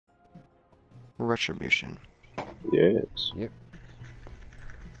Retribution. Yes. Yep.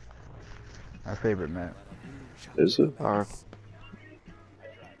 My favorite map. Is it? Or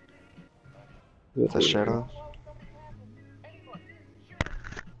the Shadows.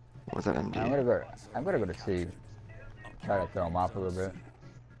 Was that MD? I'm gonna go to C. Try to throw him off a little bit.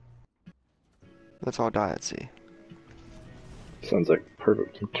 Let's all die at sea. Sounds like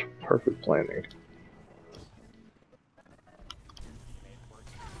perfect planning.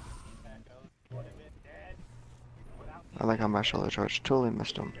 I like how my shoulder charge totally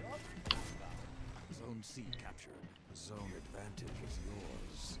missed him. Zone C captured. Zone advantage is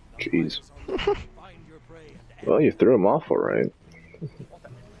yours. Jeez. Well, you threw him off alright.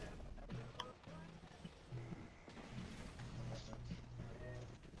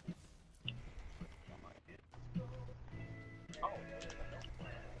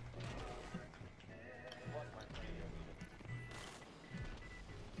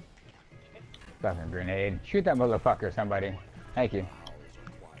 Fucking grenade. Shoot that motherfucker, somebody. Thank you.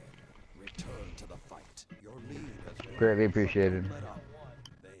 Return to the fight. Your lead has been Greatly appreciated. let up.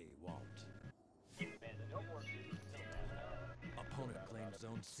 They won't. Opponent claims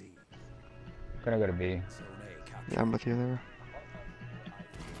zone C. Gonna go to B. Zone A captured. Yeah, I'm with you there.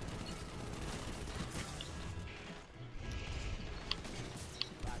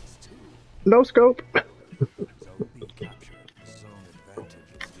 That's two. No scope! Zone B captured. Zone advantage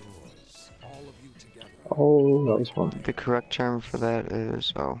is yours. All of you together. Oh, that was fun. The correct term for that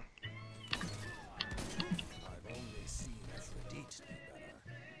is I've only seen Aphrodite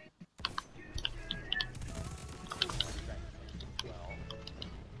do better.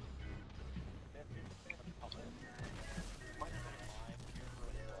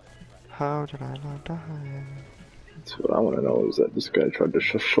 how did I not die? That's what I want to know is that this guy tried to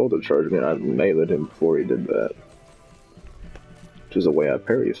shoulder charge me and I meleeed him before he did that. Which is a way I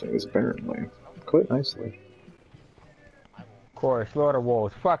parry things, apparently. Quite nicely. Of course, Lord of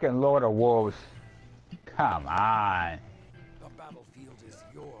Wolves. Fucking Lord of Wolves. Come on. The battlefield is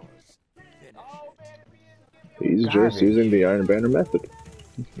yours. Finish it. He's just Garbage. using the Iron Banner method.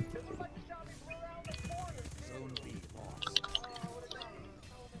 Zone B lost.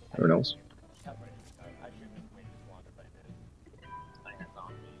 Everyone else?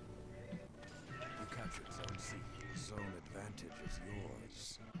 You captured zone C. Zone advantage is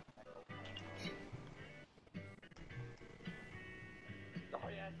yours.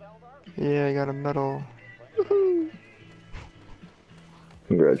 Yeah, I got a medal.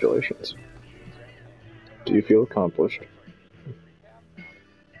 Congratulations. Do you feel accomplished?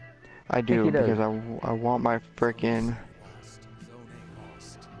 I do, he does. because I want my frickin' Lost. Zone A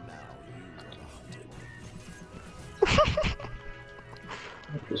lost. Now you are hunted.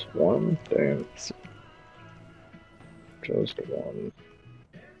 Just one? Damn. Just one.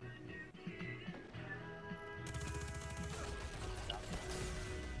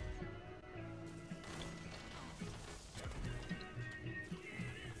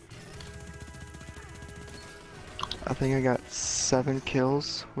 I think I got 7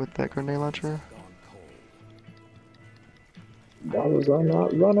 kills with that grenade launcher. Gone cold. Why was I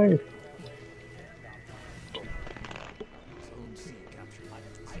not running? Zone C captured.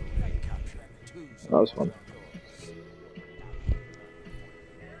 Zone A captured. Two That was fun.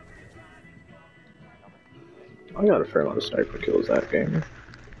 I got a fair amount of sniper kills that game.